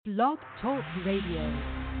Blog Talk Radio.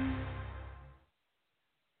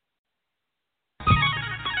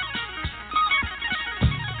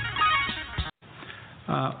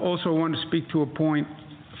 Also want to speak to a point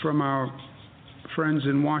from our friends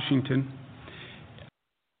in Washington.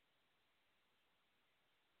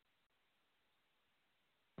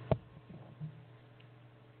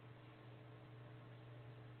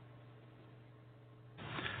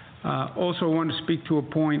 Also want to speak to a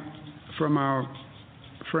point from our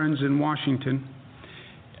friends in Washington.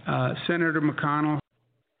 Senator McConnell.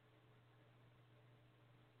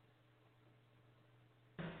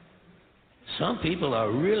 Some people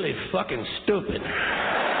are really fucking stupid.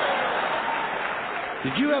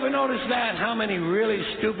 Did you ever notice that? How many really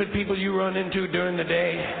stupid people you run into during the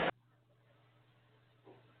day?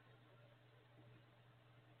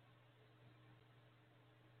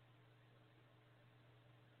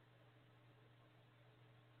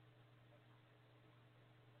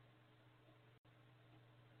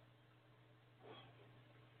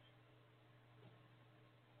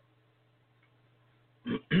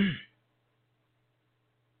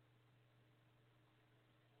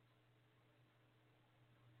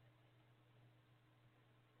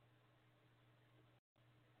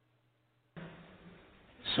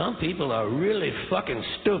 Some people are really fucking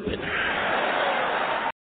stupid.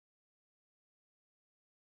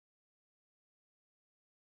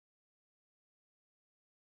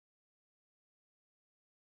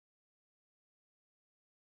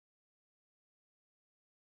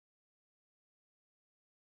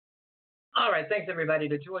 All right, thanks everybody.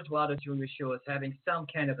 The George Wilder Jr. Show is having some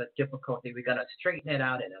kind of a difficulty. We're going to straighten it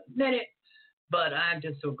out in a minute, but I'm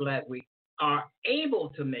just so glad we are able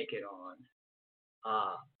to make it on.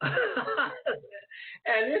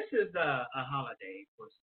 And this is a holiday for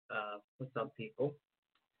some people.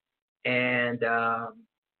 And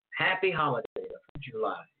happy holiday for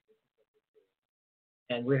July.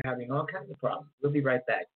 And we're having all kinds of problems. We'll be right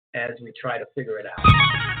back as we try to figure it out.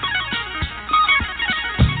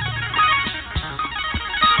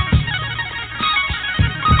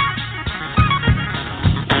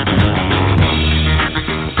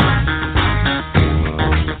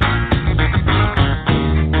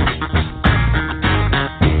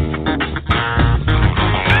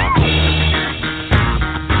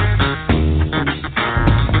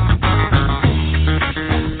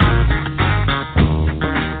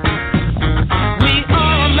 We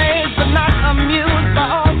are amazed but not amused by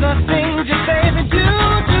all the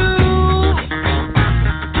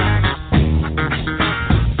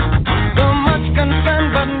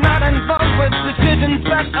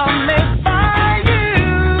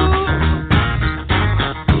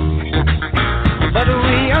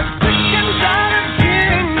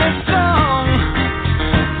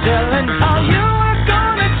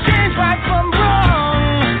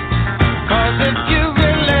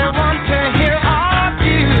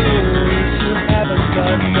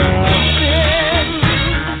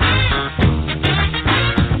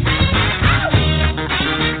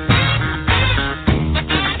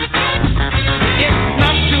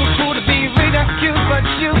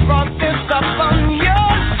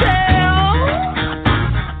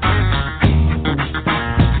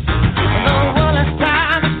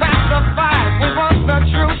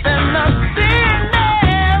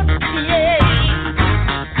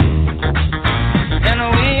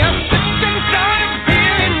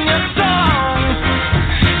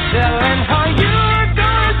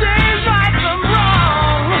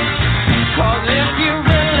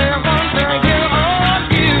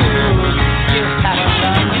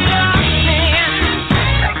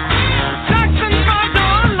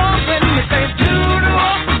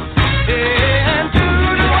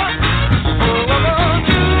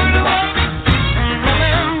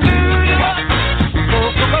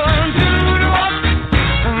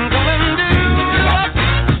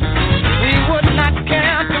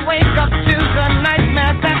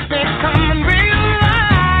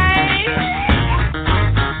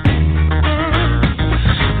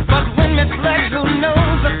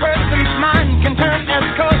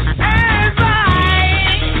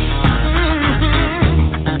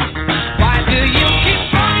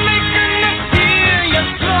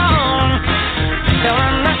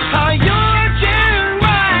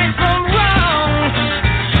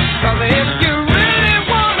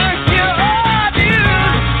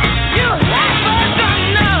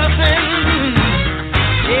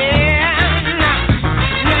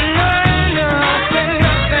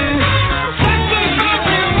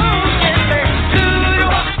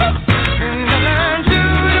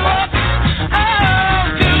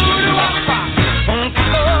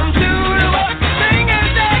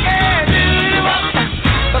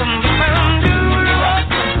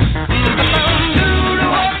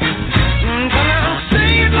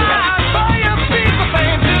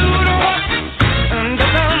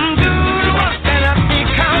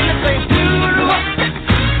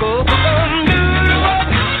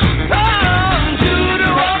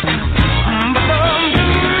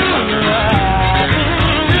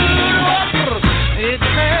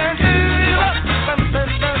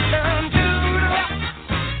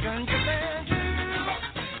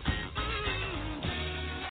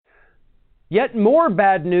Yet more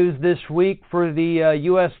bad news this week for the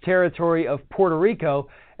U.S. territory of Puerto Rico,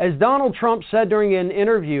 as Donald Trump said during an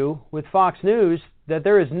interview with Fox News that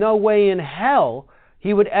there is no way in hell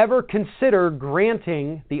he would ever consider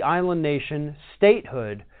granting the island nation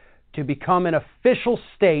statehood to become an official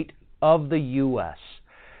state of the U.S.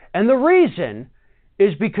 And the reason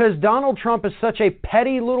is because Donald Trump is such a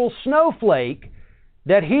petty little snowflake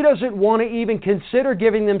that he doesn't want to even consider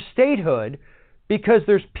giving them statehood, because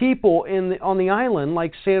there's people on the island,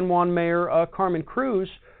 like San Juan Mayor Carmen Cruz,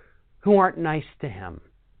 who aren't nice to him,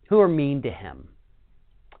 who are mean to him.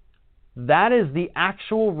 That is the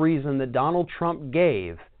actual reason that Donald Trump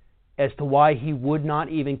gave as to why he would not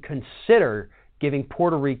even consider giving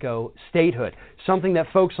Puerto Rico statehood, something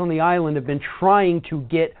that folks on the island have been trying to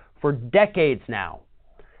get for decades now.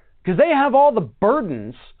 Because they have all the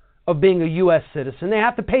burdens of being a U.S. citizen. They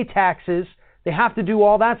have to pay taxes. They have to do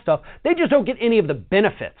all that stuff. They just don't get any of the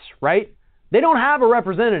benefits, right? They don't have a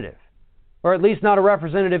representative, or at least not a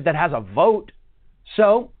representative that has a vote.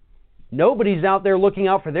 So nobody's out there looking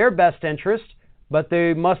out for their best interest, but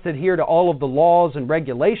they must adhere to all of the laws and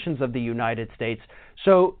regulations of the United States.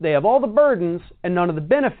 So they have all the burdens and none of the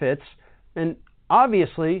benefits, and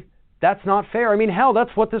obviously that's not fair. I mean, hell,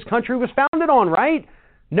 that's what this country was founded on, right?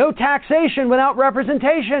 No taxation without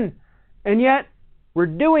representation. And yet we're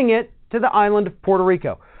doing it to the island of Puerto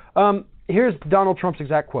Rico. Here's Donald Trump's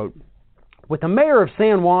exact quote. With the mayor of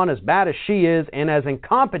San Juan as bad as she is and as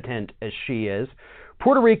incompetent as she is,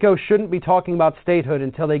 Puerto Rico shouldn't be talking about statehood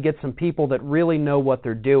until they get some people that really know what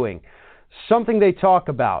they're doing. Something they talk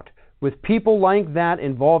about. With people like that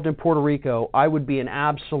involved in Puerto Rico, I would be an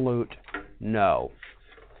absolute no.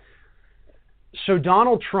 So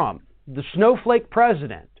Donald Trump, the snowflake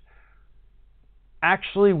president,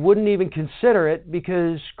 actually wouldn't even consider it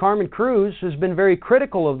because Carmen Cruz has been very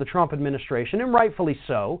critical of the Trump administration, and rightfully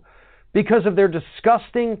so, because of their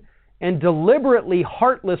disgusting and deliberately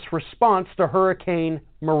heartless response to Hurricane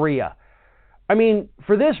Maria. I mean,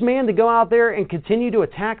 for this man to go out there and continue to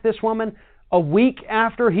attack this woman a week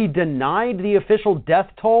after he denied the official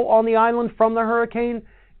death toll on the island from the hurricane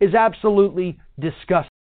is absolutely disgusting.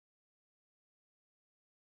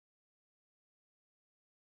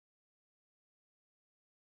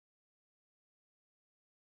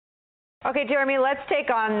 Okay, Jeremy, let's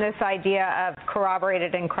take on this idea of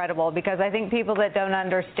corroborated and credible, because I think people that don't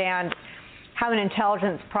understand how an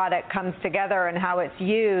intelligence product comes together and how it's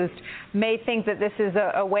used may think that this is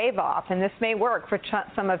a wave off, and this may work for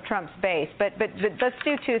some of Trump's base. But let's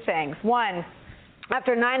do two things. One,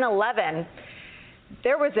 after 9/11,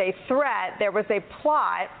 there was a threat, there was a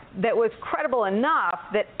plot that was credible enough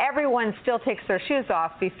that everyone still takes their shoes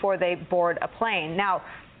off before they board a plane. Now,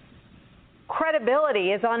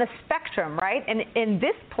 credibility is on a spectrum, right? And in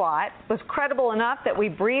this plot was credible enough that we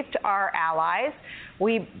briefed our allies,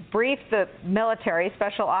 we briefed the military,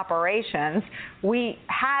 special operations, we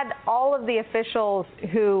had all of the officials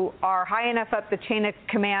who are high enough up the chain of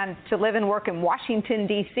command to live and work in Washington,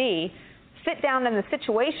 D.C., sit down in the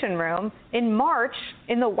Situation Room in March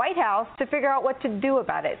in the White House to figure out what to do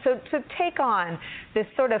about it. So to take on this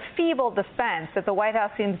sort of feeble defense that the White House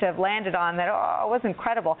seems to have landed on, that, it wasn't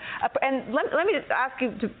credible. And let me just ask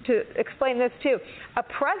you to explain this too. A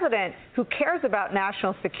president who cares about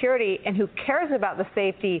national security and who cares about the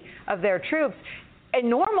safety of their troops, a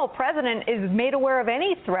normal president is made aware of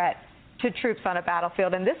any threat to troops on a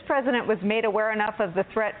battlefield, and this president was made aware enough of the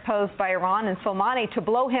threat posed by Iran and Soleimani to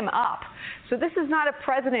blow him up. So this is not a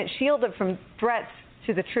president shielded from threats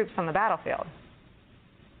to the troops on the battlefield.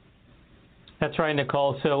 That's right,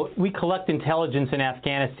 Nicole. So we collect intelligence in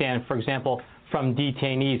Afghanistan, for example, from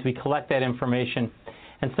detainees. We collect that information,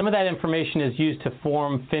 and some of that information is used to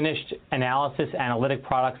form finished analysis, analytic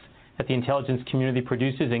products that the intelligence community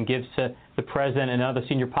produces and gives to the president and other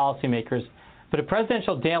senior policymakers. But a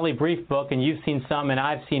presidential daily brief book, and you've seen some and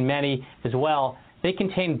I've seen many as well, they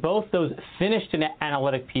contain both those finished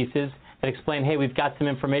analytic pieces that explain, hey, we've got some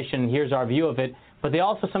information and here's our view of it, but they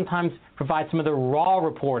also sometimes provide some of the raw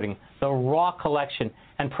reporting, the raw collection.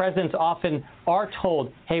 And presidents often are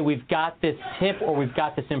told, hey, we've got this tip or we've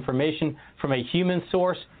got this information from a human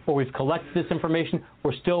source, or we've collected this information.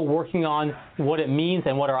 We're still working on what it means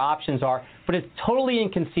and what our options are. But it's totally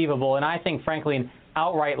inconceivable, and I think, frankly, an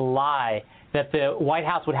outright lie that the White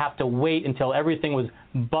House would have to wait until everything was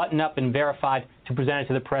buttoned up and verified to present it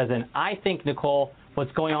to the president. I think, Nicole,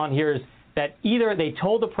 what's going on here is that either they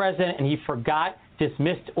told the president and he forgot,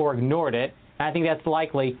 dismissed, or ignored it, and I think that's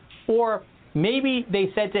likely, or maybe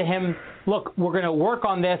they said to him, look, we're going to work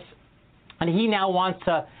on this, and he now wants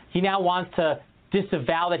to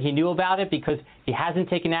disavow that he knew about it because he hasn't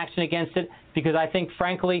taken action against it, because I think,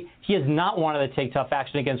 frankly, he has not wanted to take tough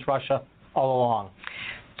action against Russia all along.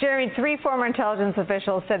 Jeremy, 3 former intelligence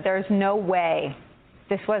officials said there's no way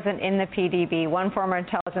this wasn't in the PDB. One former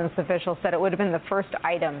intelligence official said it would have been the first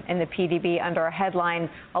item in the PDB under a headline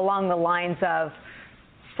along the lines of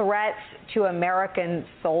threats to American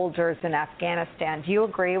soldiers in Afghanistan. Do you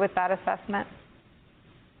agree with that assessment?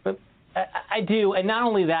 I do, and not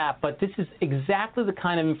only that, but this is exactly the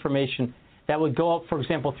kind of information that would go up, for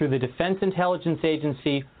example, through the Defense Intelligence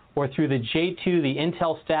Agency or through the J2, the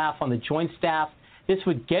intel staff on the Joint Staff. This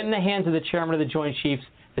would get in the hands of the Chairman of the Joint Chiefs,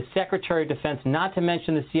 the Secretary of Defense, not to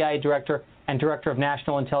mention the CIA Director and Director of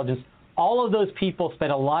National Intelligence. All of those people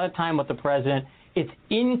spent a lot of time with the President. It's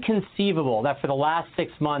inconceivable that for the last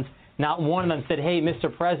 6 months, not one of them said, hey,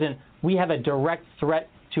 Mr. President, we have a direct threat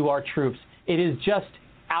to our troops. It is just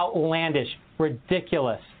outlandish,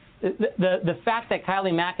 ridiculous. The fact that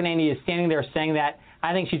Kylie McEnany is standing there saying that,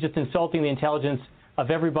 I think she's just insulting the intelligence of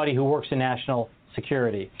everybody who works in national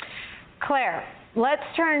security. Claire, let's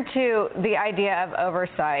turn to the idea of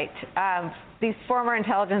oversight. These former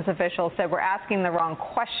intelligence officials said we're asking the wrong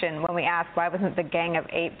question when we asked why wasn't the Gang of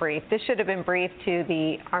 8 briefed. This should have been briefed to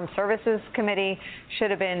the Armed Services Committee,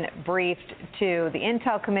 should have been briefed to the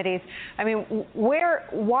Intel committees. I mean,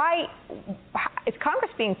 why is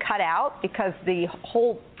Congress being cut out because the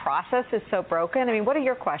whole process is so broken? I mean, what are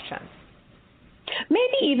your questions?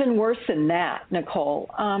 Maybe even worse than that, Nicole.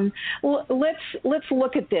 Let's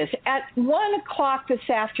look at this. At 1 o'clock this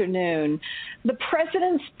afternoon, the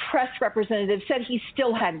president's press representative said he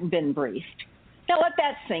still hadn't been briefed. Now let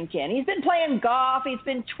that sink in. He's been playing golf, he's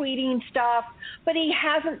been tweeting stuff, but he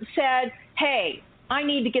hasn't said, hey, I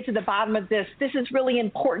need to get to the bottom of this. This is really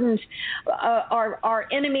important. Our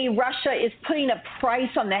enemy, Russia, is putting a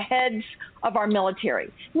price on the heads of our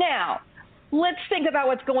military. Now, let's think about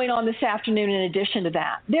what's going on this afternoon in addition to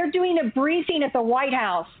that. They're doing a briefing at the White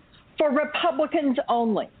House for Republicans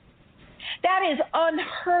only. That is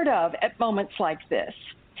unheard of at moments like this.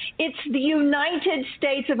 It's the United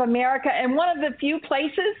States of America, and one of the few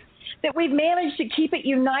places that we've managed to keep it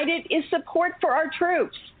united is support for our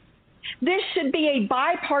troops. This should be a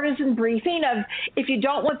bipartisan briefing of, if you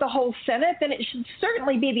don't want the whole Senate, then it should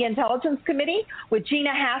certainly be the Intelligence Committee with Gina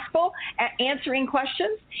Haspel answering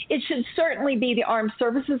questions. It should certainly be the Armed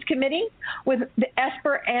Services Committee with the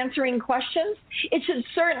Esper answering questions. It should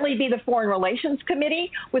certainly be the Foreign Relations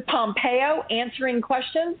Committee with Pompeo answering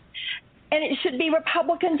questions. And it should be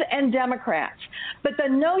Republicans and Democrats. But the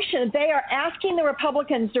notion they are asking the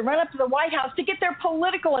Republicans to run up to the White House to get their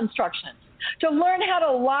political instructions, to learn how to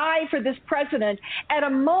lie for this president at a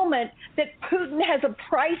moment that Putin has a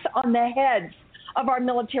price on the heads of our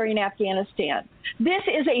military in Afghanistan. This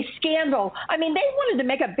is a scandal. I mean, they wanted to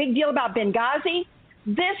make a big deal about Benghazi.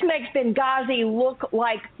 This makes Benghazi look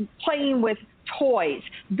like playing with toys.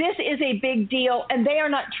 This is a big deal, and they are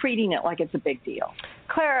not treating it like it's a big deal.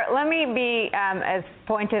 Claire, let me be as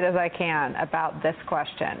pointed as I can about this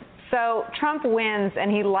question. So Trump wins,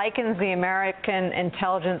 and he likens the American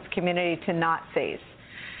intelligence community to Nazis.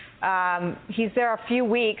 He's there a few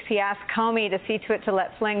weeks. He asked Comey to see to it to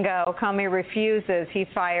let Flynn go. Comey refuses. He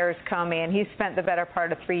fires Comey, and he spent the better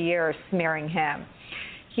part of 3 years smearing him.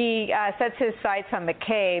 He sets his sights on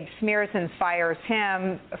McCabe, smears and fires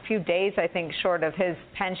him a few days, I think, short of his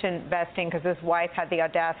pension vesting because his wife had the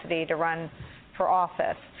audacity to run for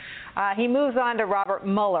office. He moves on to Robert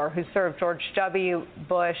Mueller, who served George W.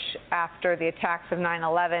 Bush after the attacks of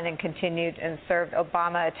 9/11 and continued and served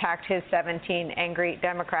Obama, attacked his 17 angry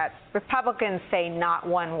Democrats. Republicans say not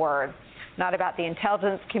one word. Not about the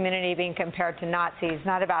intelligence community being compared to Nazis,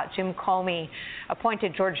 not about Jim Comey,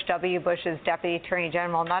 appointed George W. Bush's Deputy Attorney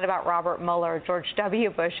General, not about Robert Mueller, George W.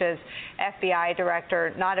 Bush's FBI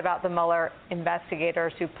Director, not about the Mueller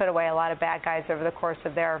investigators who put away a lot of bad guys over the course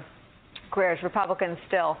of their careers. Republicans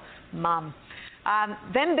still mum.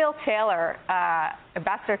 Then Bill Taylor,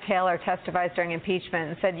 Ambassador Taylor, testifies during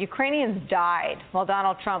impeachment and said Ukrainians died while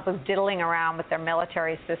Donald Trump was diddling around with their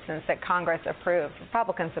military assistance that Congress approved,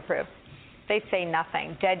 Republicans approved. They say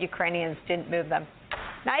nothing. Dead Ukrainians didn't move them.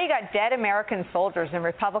 Now you got dead American soldiers and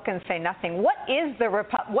Republicans say nothing. What is the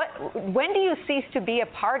when do you cease to be a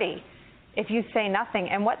party if you say nothing,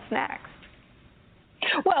 and what's next?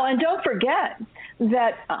 Well, and don't forget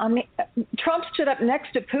that Trump stood up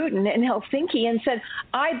next to Putin in Helsinki and said,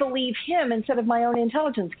 I believe him instead of my own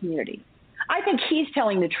intelligence community. I think he's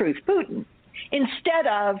telling the truth, Putin, instead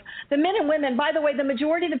of the men and women. By the way, the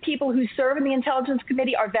majority of the people who serve in the Intelligence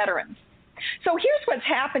Committee are veterans. So here's what's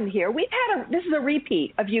happened here. This is a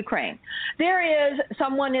repeat of Ukraine. There is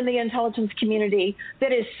someone in the intelligence community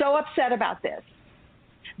that is so upset about this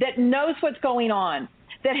that knows what's going on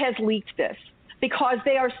that has leaked this, because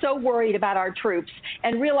they are so worried about our troops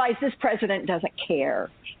and realize this president doesn't care.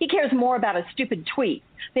 He cares more about a stupid tweet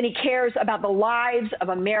than he cares about the lives of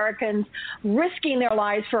Americans risking their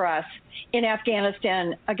lives for us in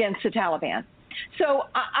Afghanistan against the Taliban. So,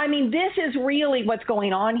 I mean, this is really what's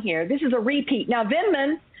going on here. This is a repeat. Now,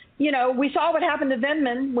 Vindman, you know, we saw what happened to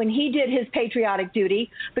Vindman when he did his patriotic duty.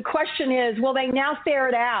 The question is, will they now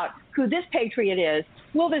ferret out who this patriot is?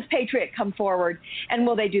 Will this patriot come forward, and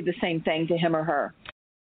will they do the same thing to him or her?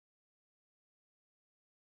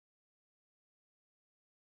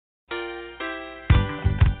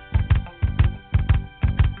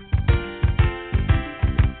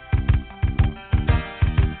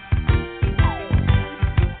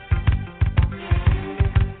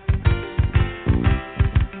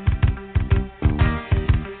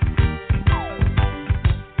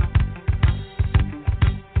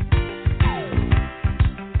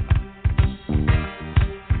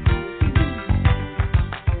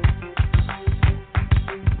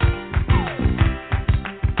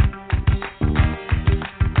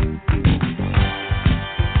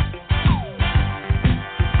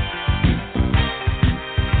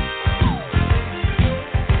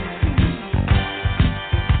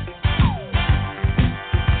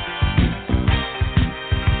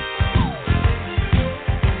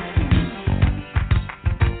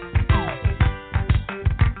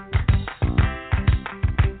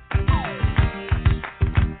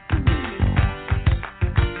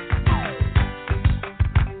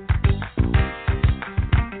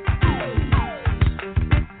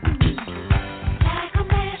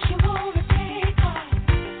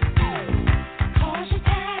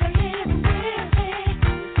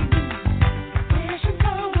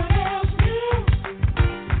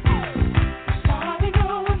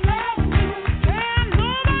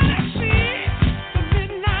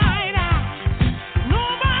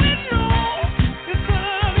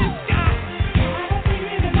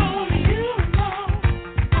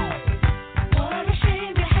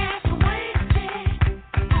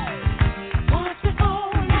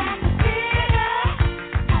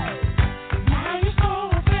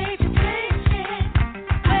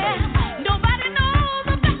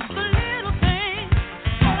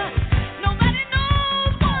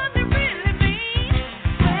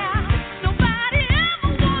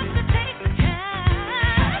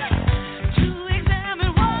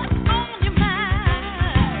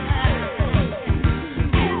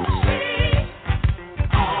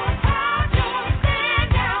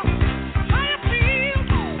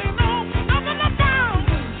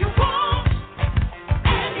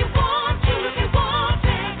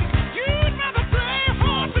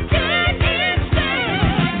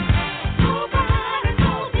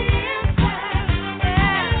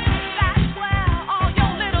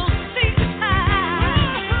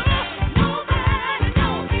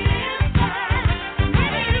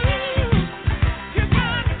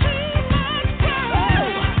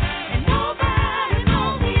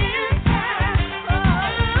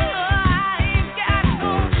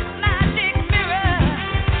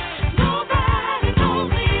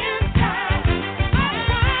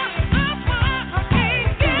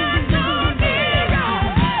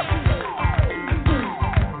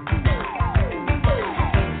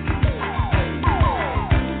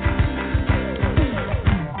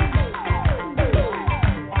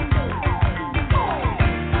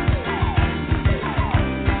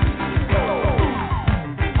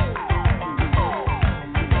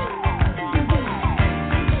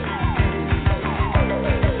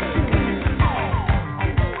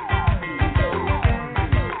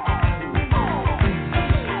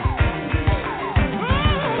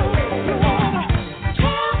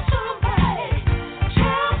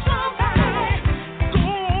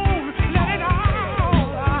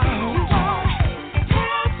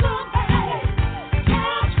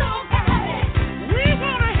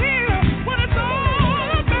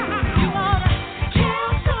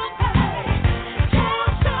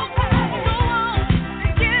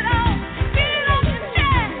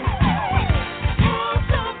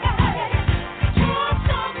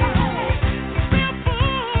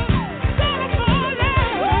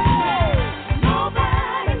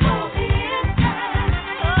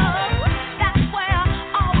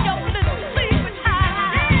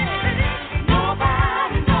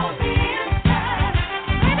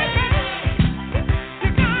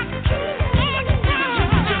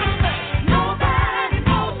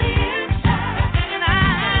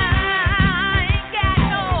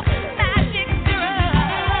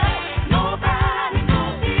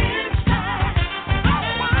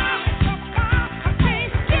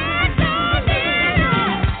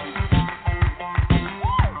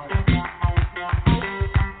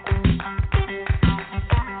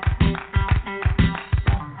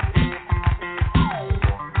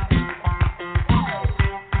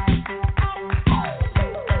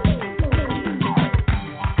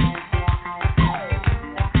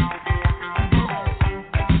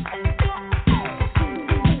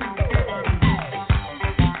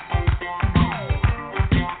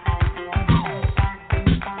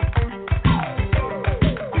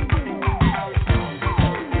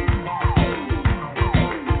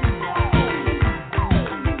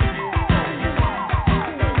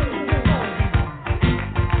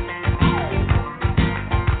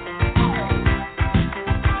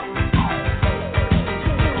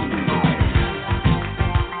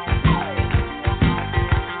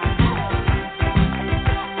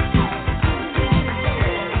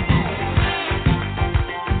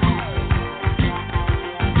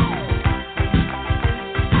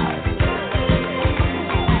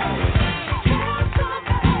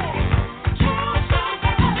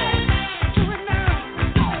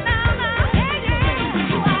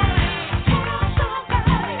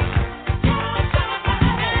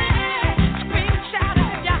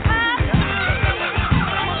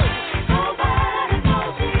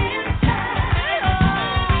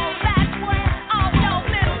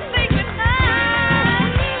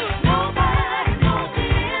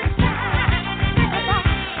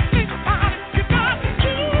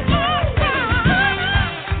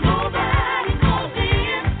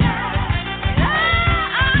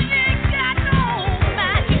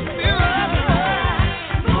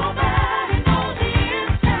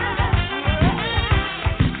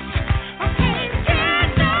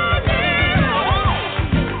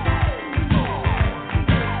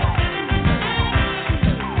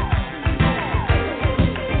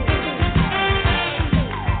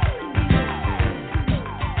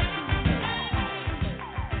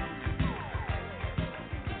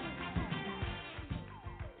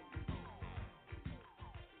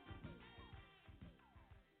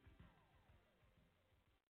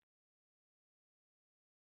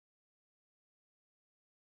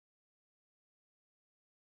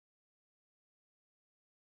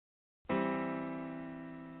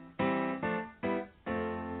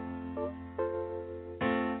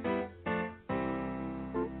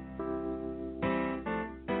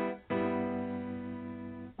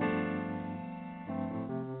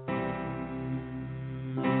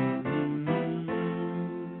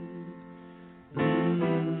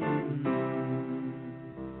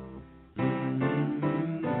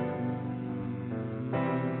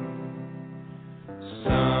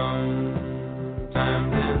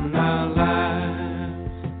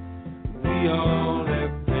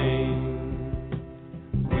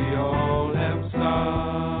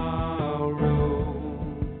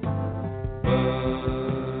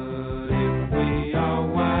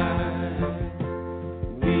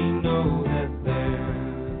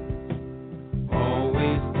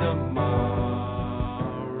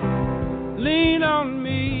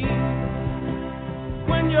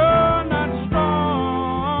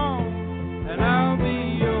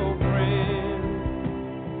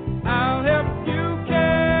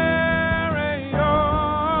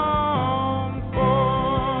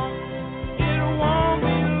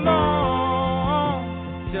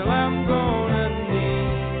 till I'm gonna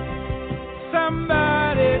need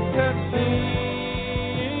somebody to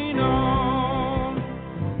lean on.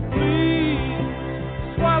 Please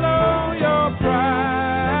swallow your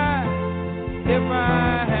pride if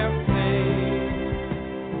I have faith.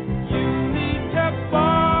 You need to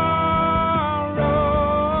borrow,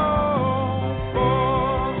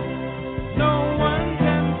 for no one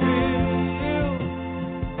can fill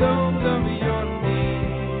those of your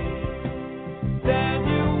needs that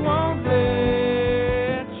you won't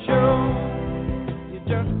let show. You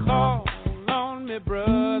just call on me,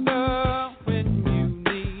 brother, when you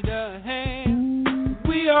need a hand.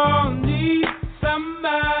 We all need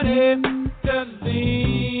somebody to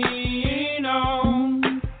lean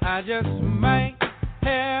on. I just might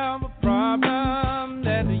have a problem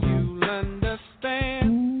that you'll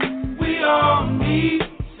understand. We all need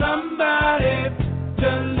somebody to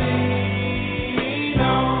lean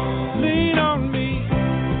on. Lean on me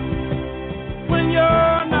when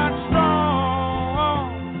you're not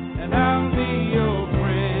strong, and I'll be your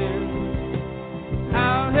friend.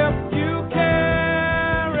 I'll help you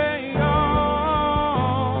carry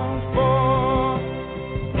on, for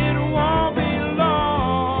it won't be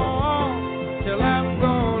long till I'm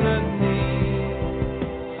gonna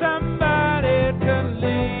need somebody to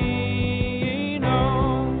lean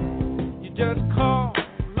on. You just call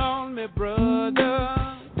on me, brother,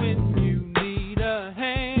 when you need a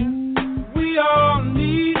hand. We all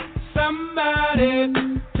need somebody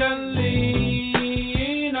to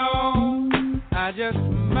lean on. I just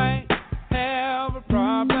might have a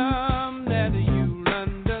problem that you'll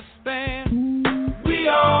understand. We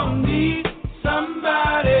all need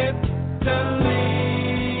somebody to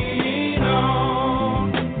lean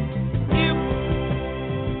on. If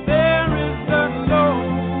there is a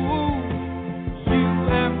load you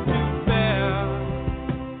have to bear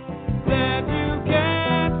that you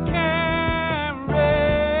can't carry,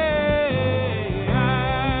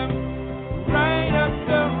 I'm right up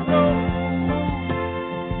the road.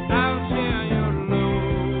 I'll share your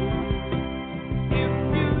load if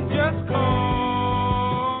you just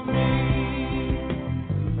call me.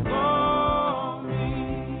 Call me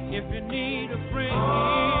if you need a friend.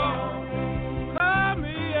 Call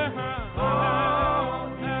me,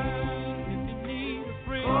 if you need a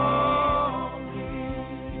friend.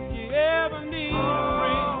 If you ever need a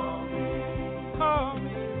friend, call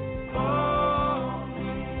me. Call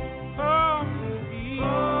me. Call me.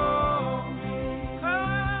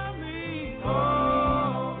 Call me.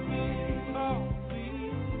 Call me.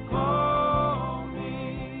 Call me.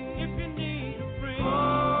 If you need a friend,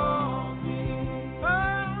 call me.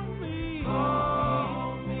 Call me. Call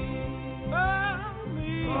me.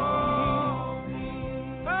 Call me.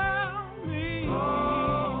 Call me.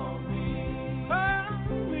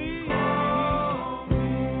 Call me.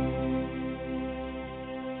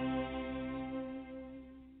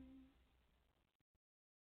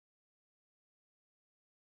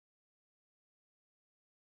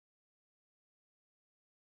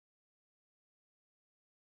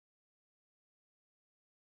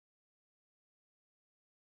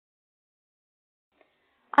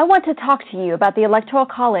 I want to talk to you about the Electoral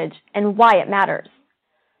College and why it matters.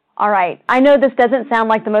 All right, I know this doesn't sound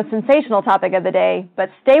like the most sensational topic of the day, but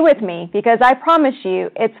stay with me because I promise you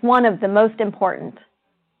it's one of the most important.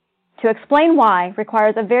 To explain why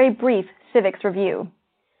requires a very brief civics review.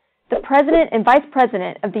 The President and Vice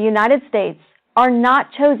President of the United States are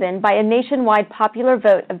not chosen by a nationwide popular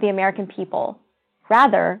vote of the American people.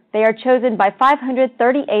 Rather, they are chosen by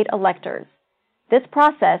 538 electors. This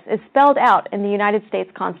process is spelled out in the United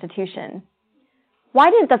States Constitution. Why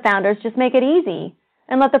didn't the founders just make it easy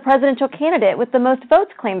and let the presidential candidate with the most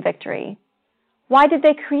votes claim victory? Why did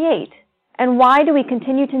they create, and why do we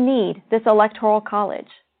continue to need this Electoral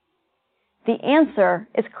College? The answer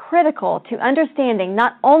is critical to understanding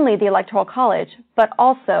not only the Electoral College, but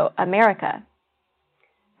also America.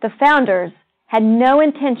 The founders had no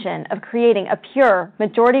intention of creating a pure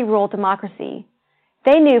majority rule democracy.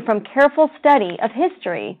 They knew from careful study of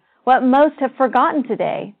history what most have forgotten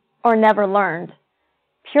today or never learned.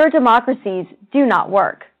 Pure democracies do not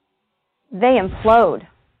work. They implode.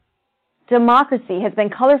 Democracy has been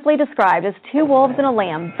colorfully described as two wolves and a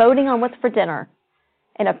lamb voting on what's for dinner.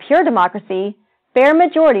 In a pure democracy, bare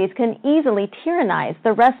majorities can easily tyrannize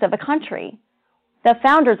the rest of a country. The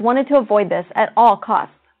founders wanted to avoid this at all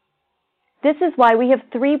costs. This is why we have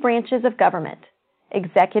three branches of government: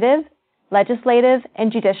 executive, legislative, and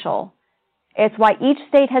judicial. It's why each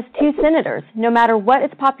state has 2 senators, no matter what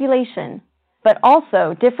its population, but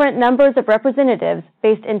also different numbers of representatives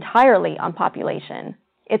based entirely on population.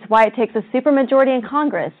 It's why it takes a supermajority in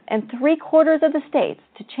Congress and 3/4 of the states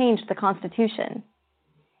to change the Constitution.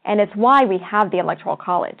 And it's why we have the Electoral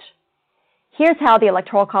College. Here's how the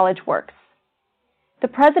Electoral College works. The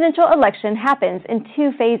presidential election happens in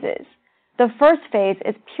 2 phases. The first phase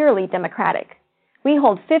is purely democratic. We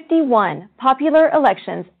hold 51 popular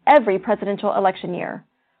elections every presidential election year,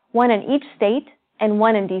 1 in each state and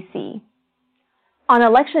 1 in D.C. On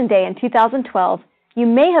Election Day in 2012, you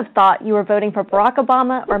may have thought you were voting for Barack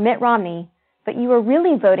Obama or Mitt Romney, but you were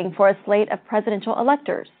really voting for a slate of presidential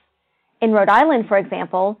electors. In Rhode Island, for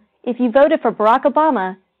example, if you voted for Barack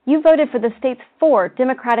Obama, you voted for the state's 4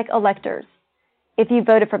 Democratic electors. If you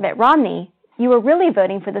voted for Mitt Romney, you were really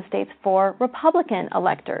voting for the state's 4 Republican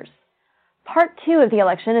electors. Part 2 of the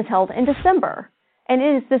election is held in December, and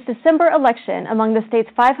it is this December election among the state's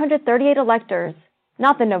 538 electors,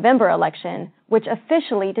 not the November election, which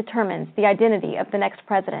officially determines the identity of the next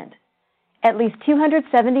president. At least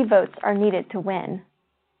 270 votes are needed to win.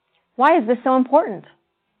 Why is this so important?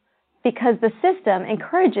 Because the system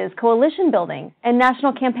encourages coalition building and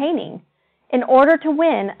national campaigning. In order to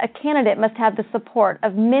win, a candidate must have the support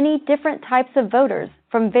of many different types of voters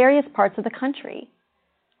from various parts of the country.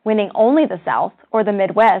 Winning only the South or the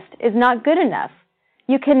Midwest is not good enough.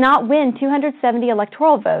 You cannot win 270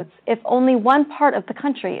 electoral votes if only one part of the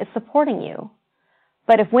country is supporting you.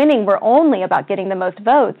 But if winning were only about getting the most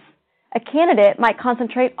votes, a candidate might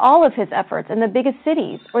concentrate all of his efforts in the biggest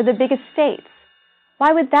cities or the biggest states.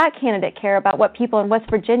 Why would that candidate care about what people in West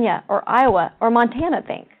Virginia or Iowa or Montana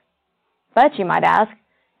think? But you might ask,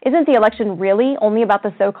 isn't the election really only about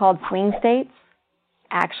the so-called swing states?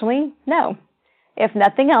 Actually, no. If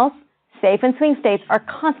nothing else, safe and swing states are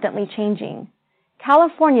constantly changing.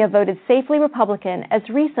 California voted safely Republican as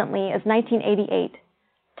recently as 1988.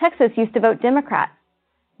 Texas used to vote Democrat.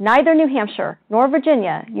 Neither New Hampshire nor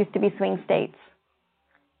Virginia used to be swing states.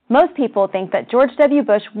 Most people think that George W.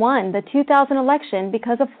 Bush won the 2000 election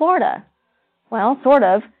because of Florida. Well, sort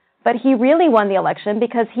of, but he really won the election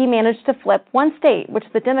because he managed to flip one state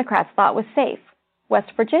which the Democrats thought was safe,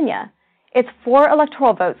 West Virginia. Its 4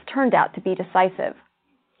 electoral votes turned out to be decisive.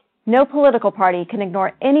 No political party can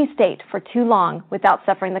ignore any state for too long without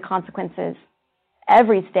suffering the consequences.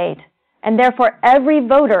 Every state, and therefore every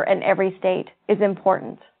voter in every state, is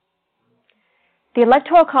important. The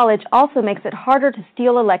Electoral College also makes it harder to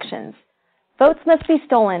steal elections. Votes must be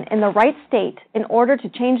stolen in the right state in order to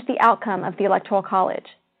change the outcome of the Electoral College.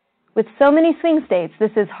 With so many swing states,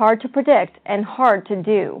 this is hard to predict and hard to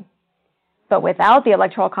do. But without the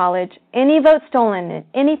Electoral College, any vote stolen in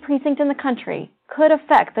any precinct in the country could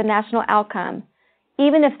affect the national outcome,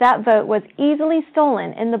 even if that vote was easily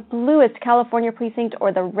stolen in the bluest California precinct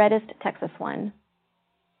or the reddest Texas one.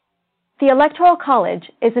 The Electoral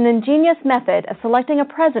College is an ingenious method of selecting a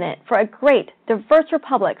president for a great, diverse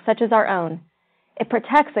republic such as our own. It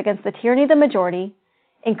protects against the tyranny of the majority,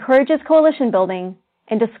 encourages coalition building,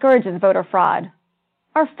 and discourages voter fraud.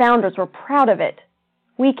 Our founders were proud of it.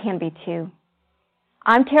 We can be too.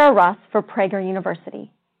 I'm Tara Ross for Prager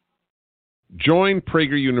University. Join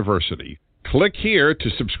Prager University. Click here to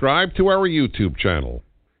subscribe to our YouTube channel.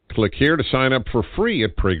 Click here to sign up for free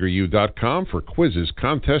at PragerU.com for quizzes,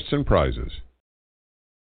 contests, and prizes.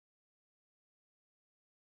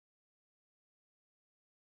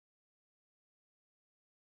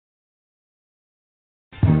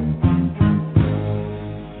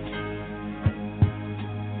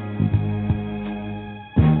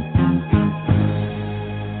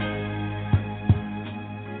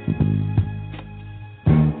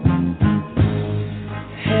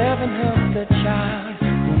 Heaven help the child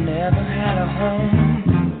who never had a home.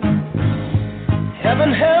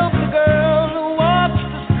 Heaven help the girl who walks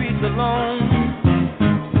the streets alone.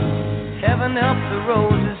 Heaven help the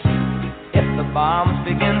roses if the bombs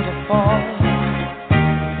begin to fall.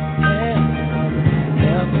 Heaven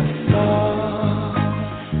help us all.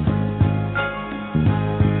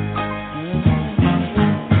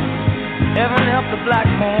 Heaven help the black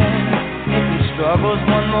man if he struggles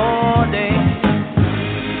one more day.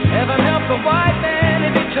 Heaven help the white man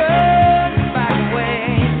if he turns back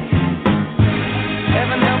away.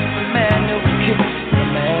 Heaven help the man who kicks the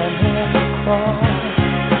man who has to crawl.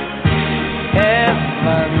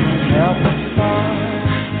 Heaven help us all.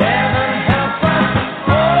 Heaven help us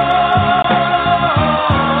all.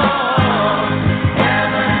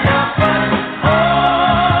 Heaven help us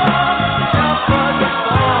all. Help us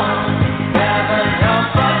all. Heaven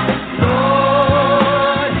help us,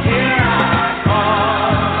 Lord, hear our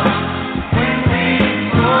call. When we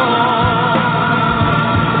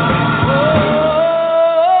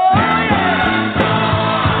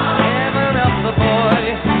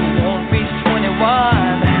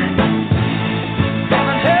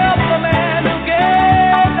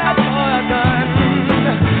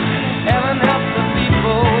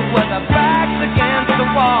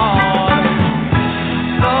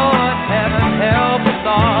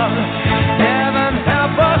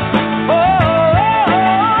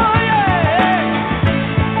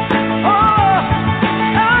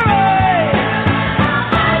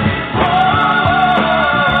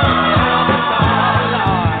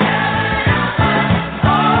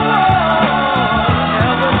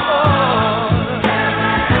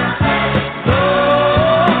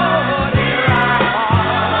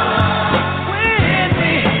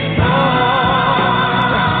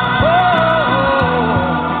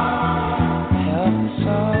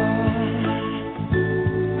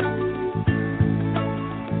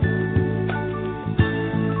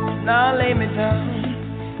I lay me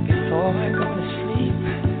down before I go to sleep.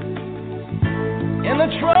 In a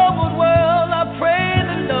troubled world, I pray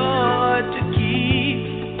the Lord to keep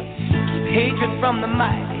hatred from the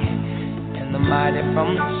mighty and the mighty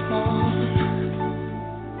from the small.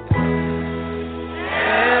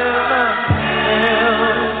 Yeah.